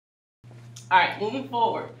All right, moving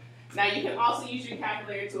forward. Now you can also use your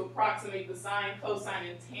calculator to approximate the sine, cosine,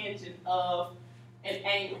 and tangent of an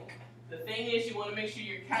angle. The thing is, you want to make sure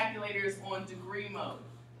your calculator is on degree mode.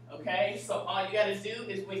 Okay, so all you got to do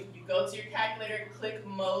is when you go to your calculator, click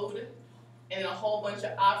mode, and a whole bunch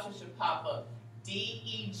of options should pop up. D,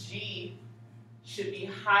 E, G should be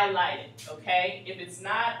highlighted, okay? If it's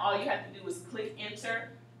not, all you have to do is click enter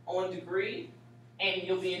on degree, and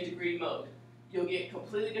you'll be in degree mode. You'll get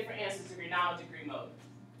completely different answers if you're now in degree mode.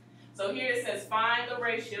 So here it says, find the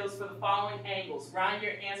ratios for the following angles. Round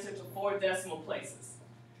your answer to 4 decimal places.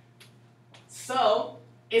 So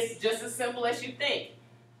it's just as simple as you think.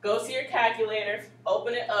 Go to your calculator,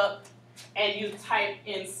 open it up, and you type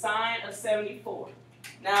in sine of 74.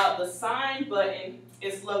 Now the sine button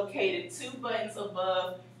is located 2 buttons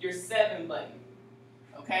above your 7 button.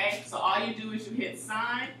 Okay, so all you do is you hit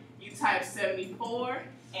sine, you type 74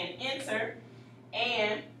 and enter,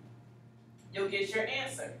 and you'll get your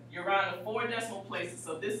answer. You're rounding to 4 decimal places,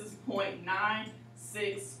 so this is 0.9613.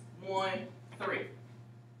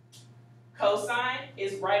 Cosine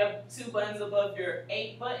is right up 2 buttons above your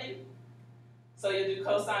 8 button, so you'll do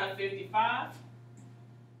cosine of 55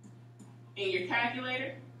 in your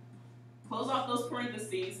calculator. Close off those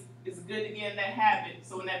parentheses. It's good to get in that habit,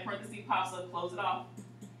 so when that parenthesis pops up, close it off,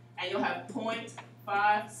 and you'll have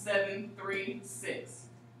 0.5736.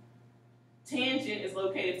 Tangent is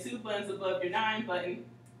located 2 buttons above your 9 button.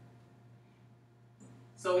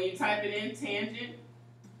 So when you type it in, tangent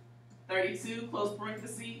 32, close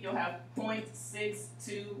parenthesis, you'll have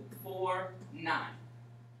 0.6249.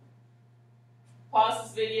 Pause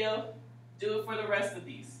this video, do it for the rest of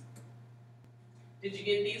these. Did you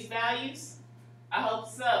get these values? I hope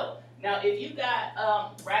so. Now if you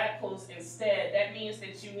got radicals instead, that means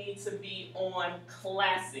that you need to be on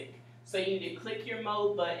classic. So you need to click your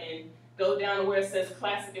mode button, go down to where it says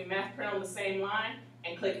classic and math print on the same line,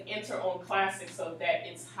 and click enter on classic so that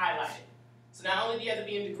it's highlighted. So not only do you have to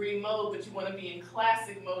be in degree mode, but you want to be in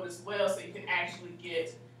classic mode as well so you can actually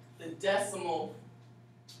get the decimal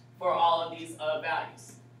for all of these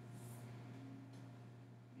values.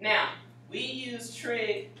 Now, we use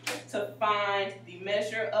Trig to find the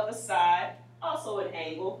measure of a side, also an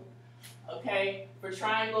angle, okay, for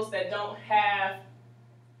triangles that don't have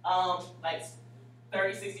like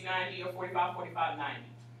 30, 60, 90, or 45, 45, 90.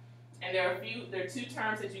 And there are 2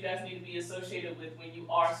 terms that you guys need to be associated with when you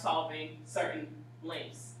are solving certain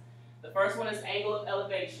lengths. The first one is angle of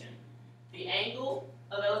elevation. The angle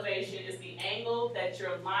of elevation is the angle that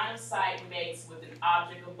your line of sight makes with an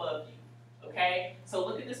object above you. Okay? So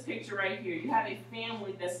look at this picture right here. You have a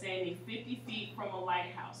family that's standing 50 feet from a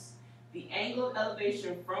lighthouse. The angle of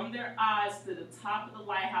elevation from their eyes to the top of the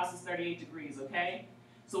lighthouse is 38 degrees, okay?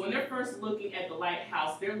 So when they're first looking at the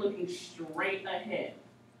lighthouse, they're looking straight ahead.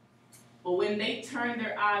 But when they turn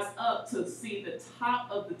their eyes up to see the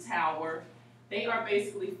top of the tower, they are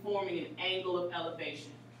basically forming an angle of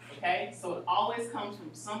elevation, okay? So it always comes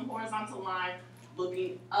from some horizontal line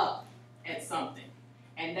looking up at something.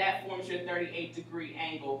 And that forms your 38-degree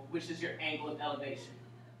angle, which is your angle of elevation.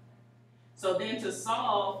 So then to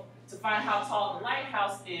find how tall the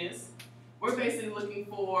lighthouse is, we're basically looking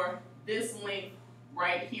for this length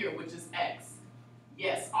right here, which is x.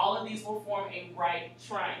 Yes, all of these will form a right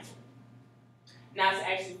triangle. Now to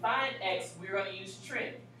actually find x, we're going to use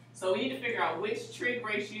trig. So we need to figure out which trig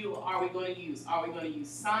ratio are we going to use. Are we going to use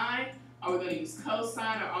sine, are we going to use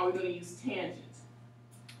cosine, or are we going to use tangent?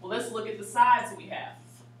 Well, let's look at the sides we have.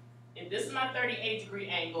 If this is my 38-degree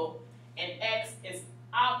angle, and x is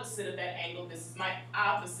opposite of that angle, this is my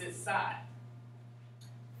opposite side.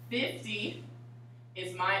 50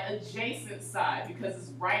 is my adjacent side because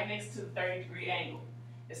it's right next to the 30-degree angle.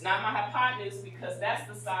 It's not my hypotenuse because that's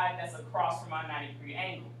the side that's across from my 90-degree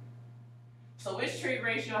angle. So which trig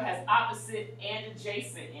ratio has opposite and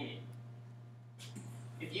adjacent in it?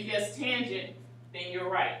 If you guess tangent, then you're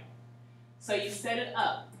right. So you set it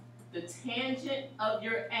up. The tangent of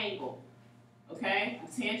your angle, okay?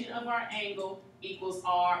 The tangent of our angle equals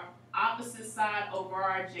our opposite side over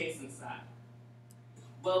our adjacent side.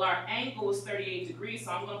 Well, our angle was 38 degrees,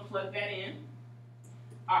 so I'm going to plug that in.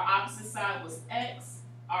 Our opposite side was x.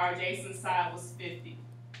 Our adjacent side was 50.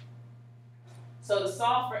 So to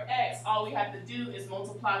solve for x, all we have to do is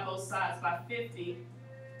multiply both sides by 50,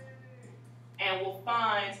 and we'll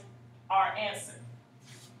find our answer.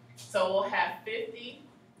 So we'll have 50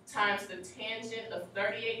 times the tangent of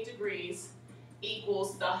 38 degrees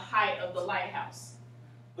equals the height of the lighthouse.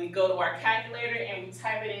 We go to our calculator and we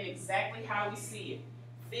type it in exactly how we see it.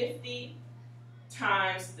 50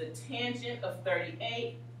 times the tangent of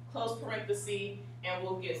 38, close parenthesis, and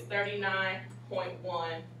we'll get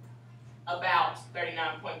 39.1 about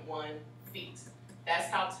 39.1 feet. That's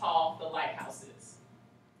how tall the lighthouse is.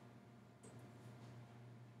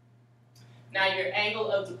 Now your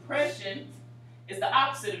angle of depression is the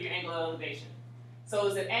opposite of your angle of elevation. So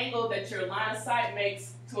it's an angle that your line of sight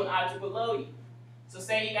makes to an object below you. So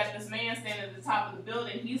say you got this man standing at the top of the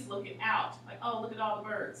building, he's looking out, like, oh, look at all the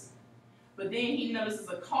birds. But then he notices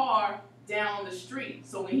a car down the street.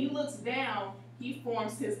 So when he looks down, he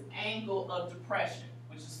forms his angle of depression,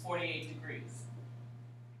 which is 48 degrees.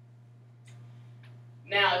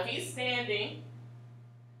 Now, if he's standing,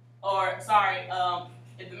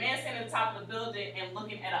 if the man's standing at the top of the building and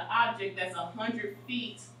looking at an object that's 100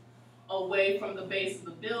 feet away from the base of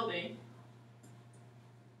the building,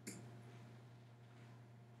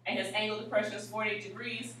 and his angle of depression is 48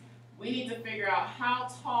 degrees, we need to figure out how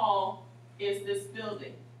tall is this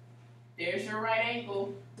building. There's your right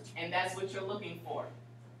angle, and that's what you're looking for.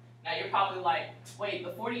 Now you're probably like, wait,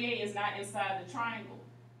 the 48 is not inside the triangle.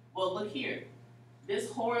 Well, look here.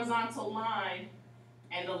 This horizontal line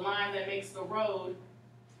and the line that makes the road,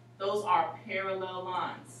 those are parallel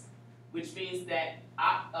lines, which means that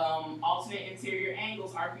alternate interior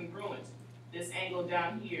angles are congruent. This angle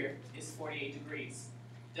down here is 48 degrees.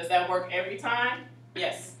 Does that work every time?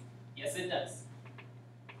 Yes. Yes, it does.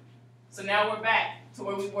 So now we're back to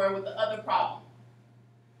where we were with the other problem.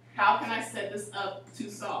 How can I set this up to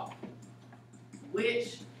solve?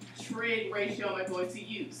 Which trig ratio am I going to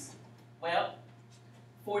use? Well,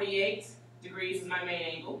 48 degrees is my main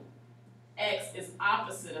angle. X is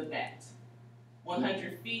opposite of that.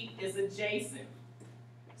 100 feet is adjacent.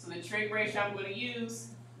 So the trig ratio I'm going to use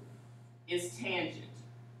is tangent.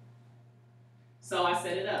 So I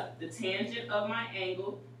set it up. The tangent of my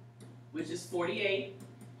angle, which is 48,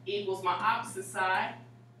 equals my opposite side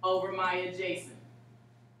over my adjacent.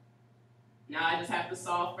 Now I just have to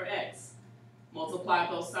solve for x. Multiply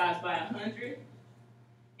both sides by 100.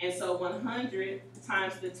 And so 100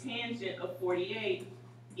 times the tangent of 48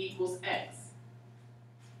 equals x.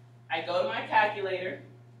 I go to my calculator,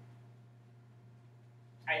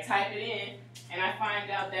 I type it in, and I find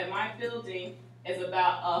out that my building is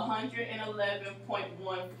about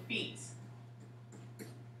 111.1 feet.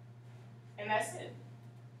 And that's it.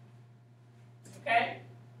 Okay?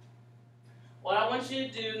 What I want you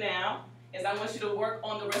to do now is I want you to work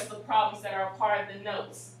on the rest of the problems that are a part of the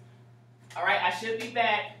notes. Alright, I should be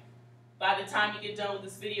back by the time you get done with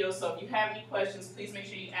this video, so if you have any questions, please make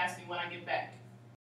sure you ask me when I get back.